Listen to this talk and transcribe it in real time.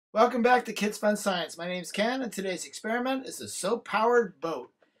Welcome back to Kids Fun Science. My name's Ken, and today's experiment is a soap-powered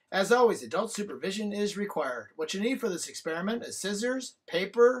boat. As always, adult supervision is required. What you need for this experiment is scissors,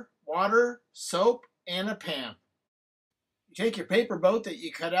 paper, water, soap, and a pan. You take your paper boat that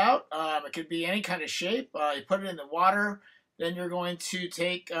you cut out. It could be any kind of shape. You put it in the water. Then you're going to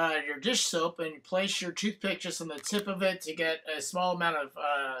take your dish soap and you place your toothpick just on the tip of it to get a small amount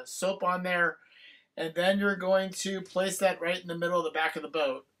of soap on there. And then you're going to place that right in the middle of the back of the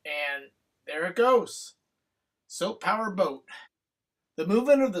boat. And there it goes. Soap-powered boat. The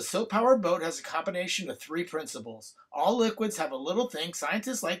movement of the soap-powered boat has a combination of three principles. All liquids have a little thing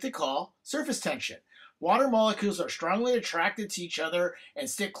scientists like to call surface tension. Water molecules are strongly attracted to each other and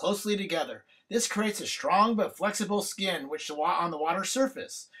stick closely together. This creates a strong but flexible skin on the water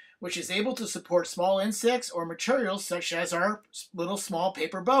surface, which is able to support small insects or materials such as our little small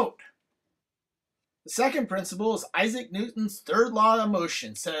paper boat. The second principle is Isaac Newton's third law of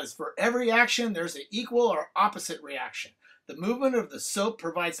motion. Says for every action there's an equal or opposite reaction. The movement of the soap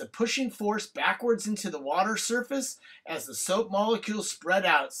provides a pushing force backwards into the water surface as the soap molecules spread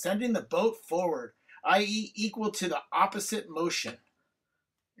out, sending the boat forward, i.e. equal to the opposite motion.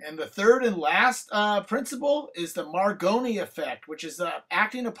 And the third and last principle is the Marangoni effect, which is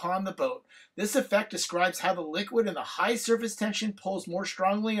acting upon the boat. This effect describes how the liquid in the high surface tension pulls more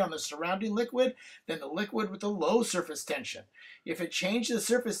strongly on the surrounding liquid than the liquid with the low surface tension. If it changes the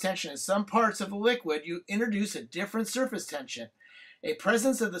surface tension in some parts of the liquid, you introduce a different surface tension. A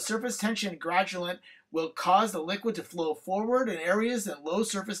presence of the surface tension gradient will cause the liquid to flow forward in areas in low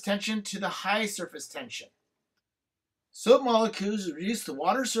surface tension to the high surface tension. Soap molecules reduce the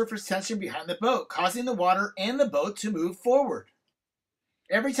water surface tension behind the boat, causing the water and the boat to move forward.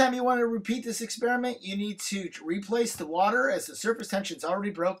 Every time you want to repeat this experiment, you need to replace the water as the surface tension is already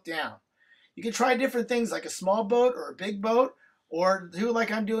broke down. You can try different things like a small boat or a big boat, or do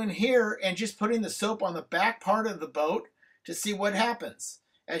like I'm doing here and just putting the soap on the back part of the boat to see what happens.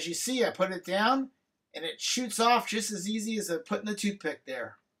 As you see, I put it down and it shoots off just as easy as putting the toothpick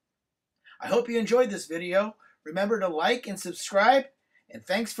there. I hope you enjoyed this video. Remember to like and subscribe, and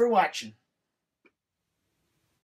thanks for watching.